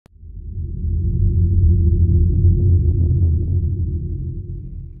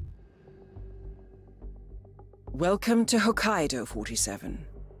Welcome to Hokkaido, 47.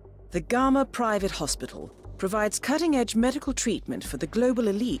 The Gamma Private Hospital provides cutting-edge medical treatment for the global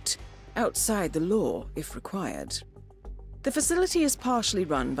elite, outside the law if required. The facility is partially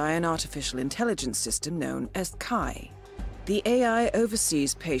run by an artificial intelligence system known as Kai. The AI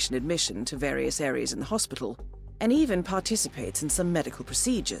oversees patient admission to various areas in the hospital, and even participates in some medical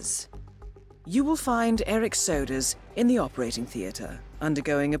procedures. You will find Eric Soders in the operating theater,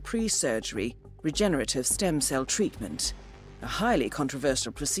 undergoing a pre-surgery regenerative stem cell treatment, a highly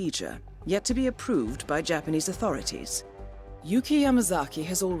controversial procedure, yet to be approved by Japanese authorities. Yuki Yamazaki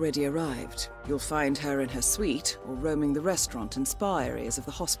has already arrived. You'll find her in her suite or roaming the restaurant and spa areas of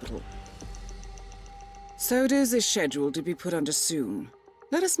the hospital. Soders is scheduled to be put under soon.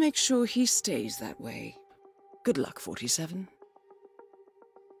 Let us make sure he stays that way. Good luck, 47.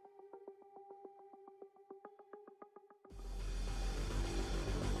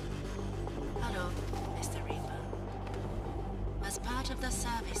 Hello, Mr. Reaper. As part of the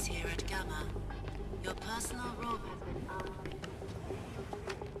service here at Gamma, your personal room has been unpicked.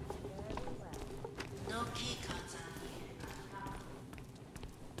 No key cards are needed.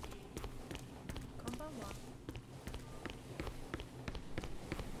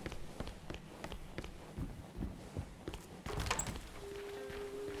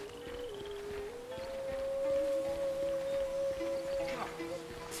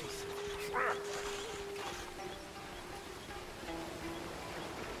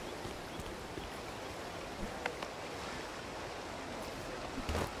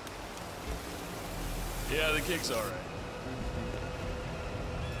 Yeah, the kick's all right.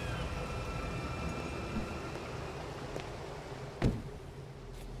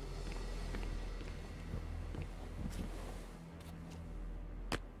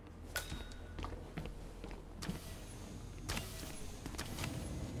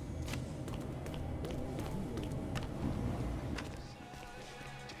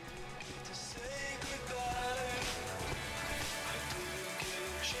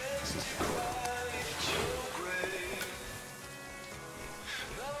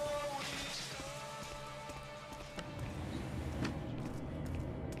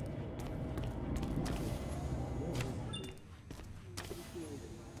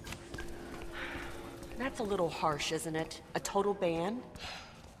 That's a little harsh, isn't it? A total ban?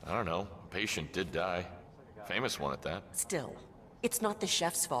 I don't know. A patient did die. Famous one at that. Still, it's not the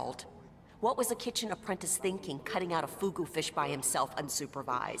chef's fault. What was a kitchen apprentice thinking, cutting out a fugu fish by himself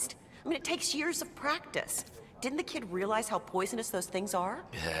unsupervised? I mean, it takes years of practice. Didn't the kid realize how poisonous those things are?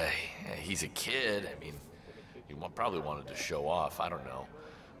 Yeah, he's a kid. I mean, he probably wanted to show off. I don't know.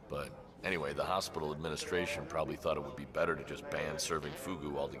 But anyway, the hospital administration probably thought it would be better to just ban serving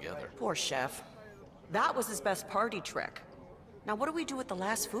fugu altogether. Poor chef. That was his best party trick. Now what do we do with the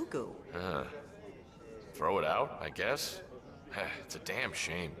last fugu? Throw it out, I guess? It's a damn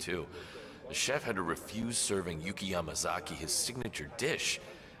shame, too. The chef had to refuse serving Yuki Yamazaki his signature dish.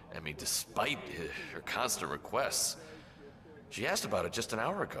 I mean, despite her constant requests. She asked about it just an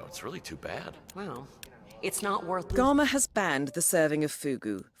hour ago. It's really too bad. Well, it's not worth... Gamma has banned the serving of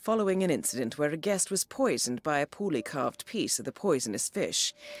fugu, following an incident where a guest was poisoned by a poorly carved piece of the poisonous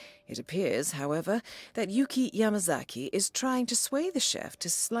fish. It appears, however, that Yuki Yamazaki is trying to sway the chef to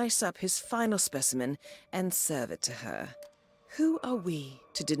slice up his final specimen and serve it to her. Who are we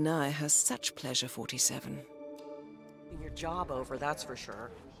to deny her such pleasure, 47? Your job over, that's for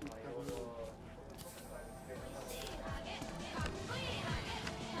sure.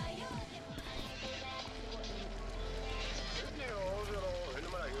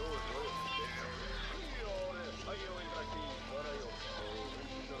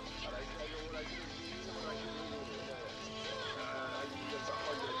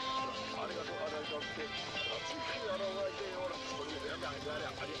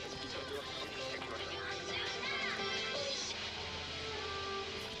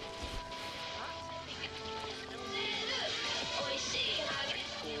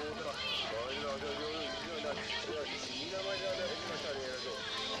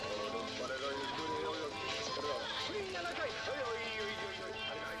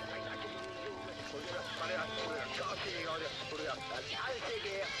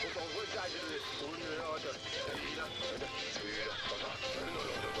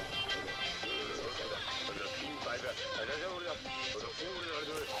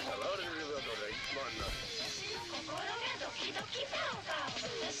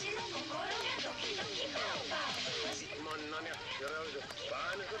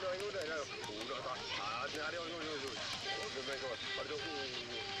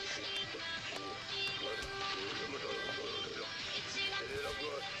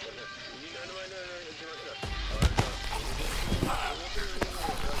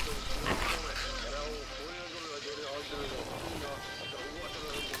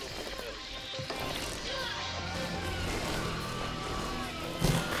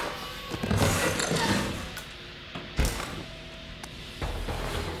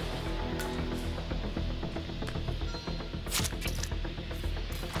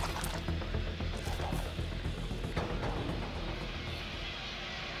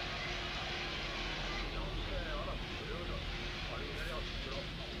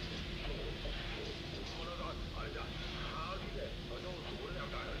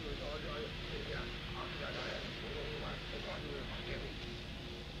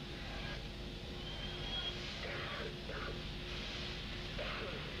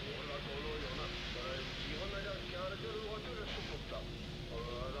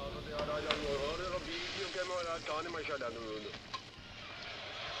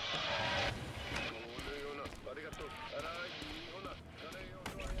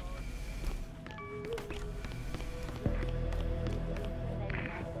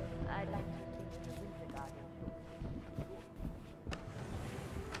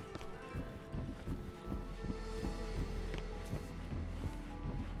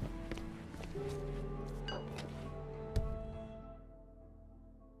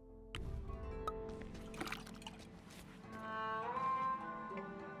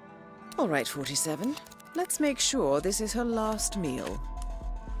 All right, 47. Let's make sure this is her last meal.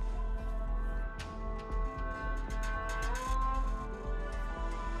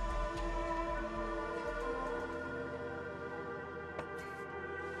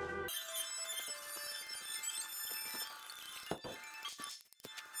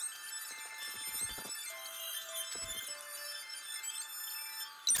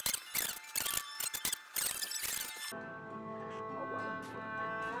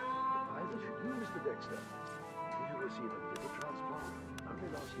 Did you receive a liver transplant? Only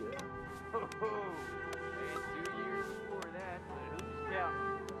last year. Ho ho! And 2 years before that, who's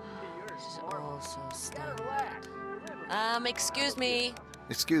counting? This is all so stunning. Excuse me.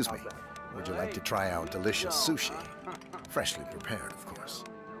 Excuse me. Would you like to try our delicious sushi? Freshly prepared, of course.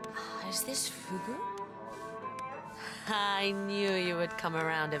 Is this fugu? I knew you would come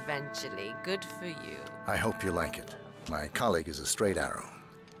around eventually. Good for you. I hope you like it. My colleague is a straight arrow.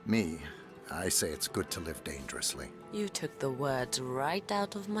 Me, I say it's good to live dangerously. You took the words right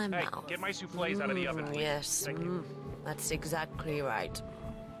out of my mouth. Get my soufflés out of the oven, please. Yes, Thank you. That's exactly right.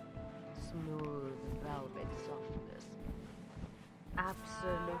 Smooth velvet softness.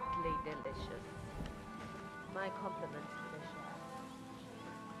 Absolutely delicious. My compliments to the chef.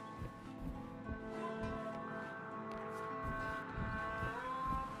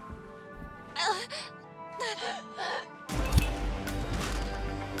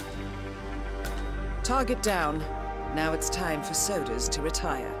 Target down. Now it's time for sodas to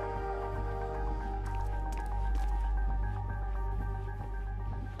retire.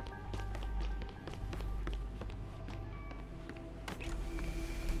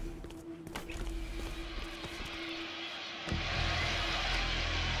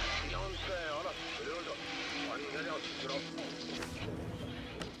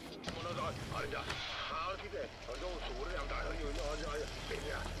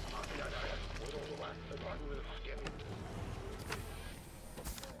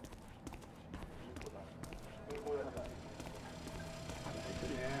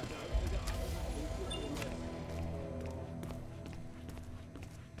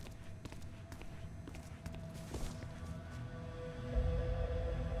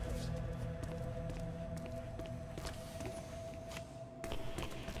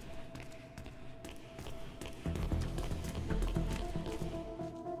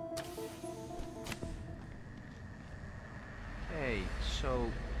 Hey, so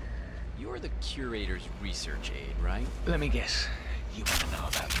you're the curator's research aide, right? Let me guess. You want to know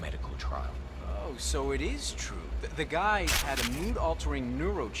about the medical trial? Oh, so it is true. The guy had a mood-altering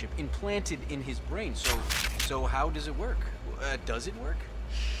neurochip implanted in his brain. So how does it work? Does it work?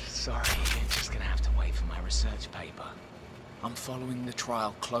 Sorry, you're just gonna have to wait for my research paper. I'm following the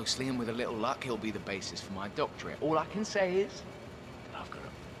trial closely, and with a little luck, it'll be the basis for my doctorate. All I can say is that I've got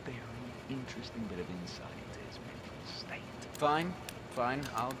a very interesting bit of insight into his mental state. Fine.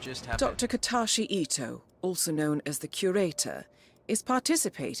 I'll just have Dr. Katashi Ito, also known as the Curator, is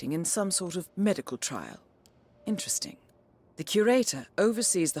participating in some sort of medical trial. Interesting. The Curator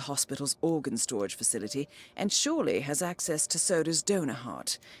oversees the hospital's organ storage facility and surely has access to Soda's donor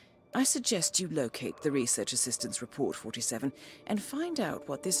heart. I suggest you locate the Research Assistant's Report 47 and find out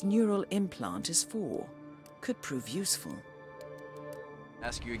what this neural implant is for. Could prove useful.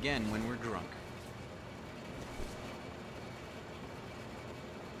 ask you again when we're drunk.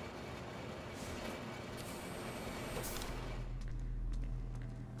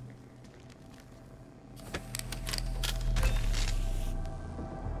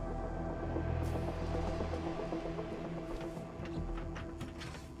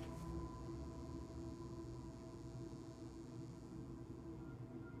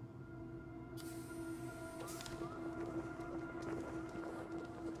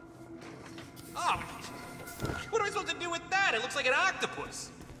 What am I supposed to do with that? It looks like an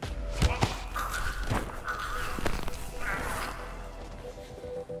octopus.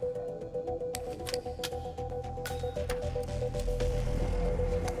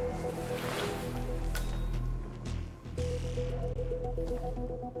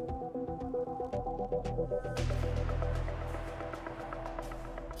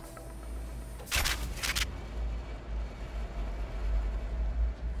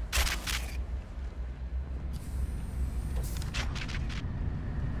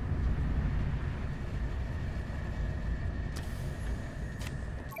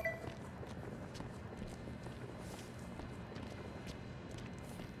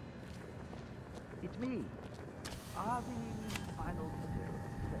 me are the final materials.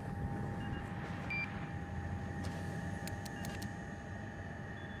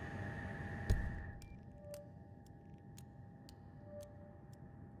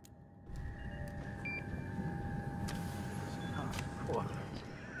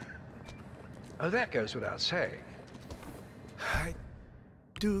 Oh, that goes without saying. I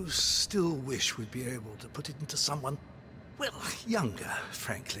do still wish we'd be able to put it into someone, well, younger,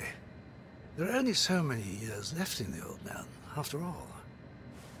 frankly. There are only so many years left in the old man, after all.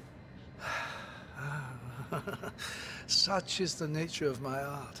 Such is the nature of my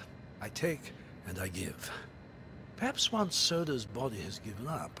art. I take and I give. Perhaps once Soda's body has given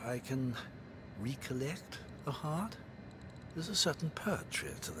up, I can recollect the heart. There's a certain poetry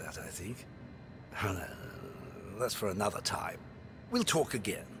to that, I think. That's for another time. We'll talk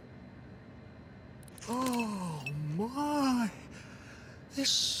again. Oh, my!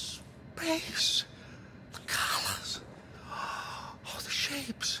 This space! The colors! Oh, the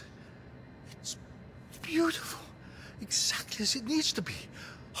shapes! It's beautiful. Exactly as it needs to be.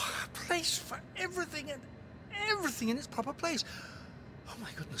 Oh, a place for everything and everything in its proper place. Oh, my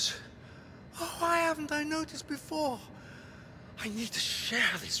goodness. Oh, why haven't I noticed before? I need to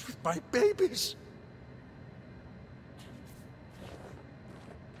share this with my babies.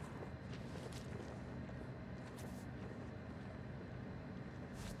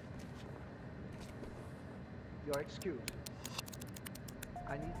 Your excuse.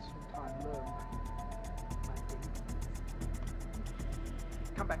 I need some time alone. My baby.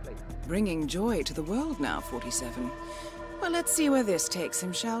 Come back later. Bringing joy to the world now, 47. Well, let's see where this takes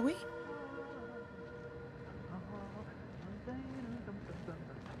him, shall we?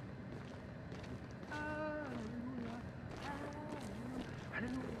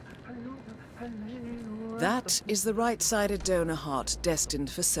 That is the right-sided donor heart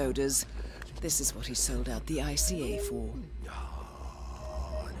destined for Sodas. This is what he sold out the ICA for.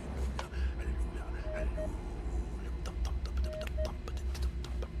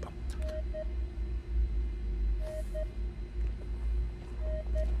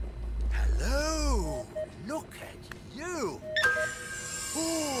 Hello! Look at you!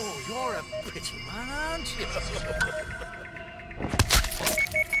 Oh, you're a pretty man, aren't you?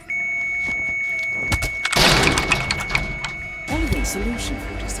 Elegant solution,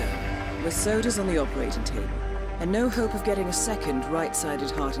 47. With Sodas on the operating table, and no hope of getting a second right-sided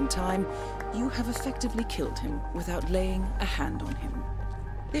heart in time, you have effectively killed him without laying a hand on him.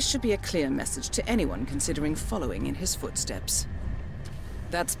 This should be a clear message to anyone considering following in his footsteps.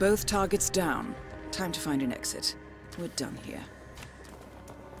 That's both targets down. Time to find an exit. We're done here.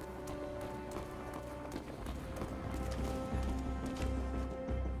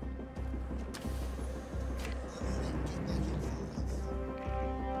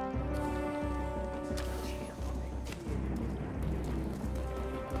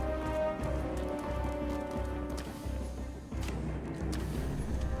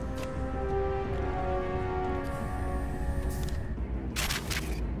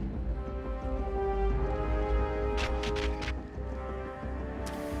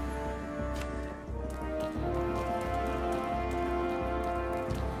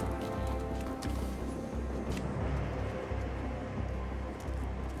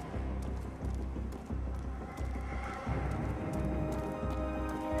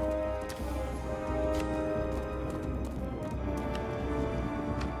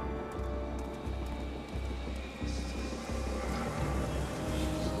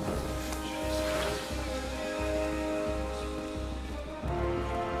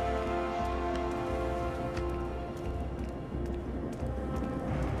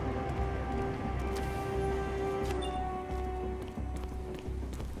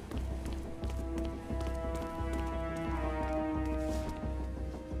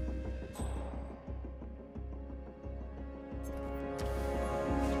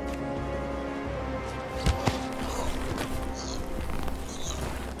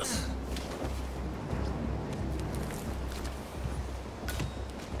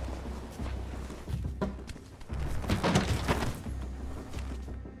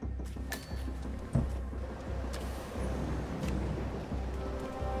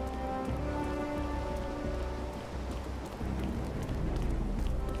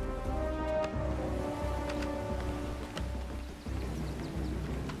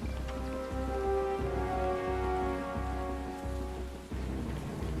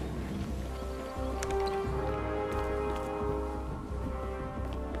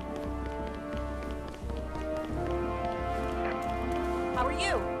 How are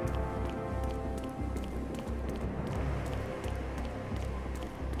you?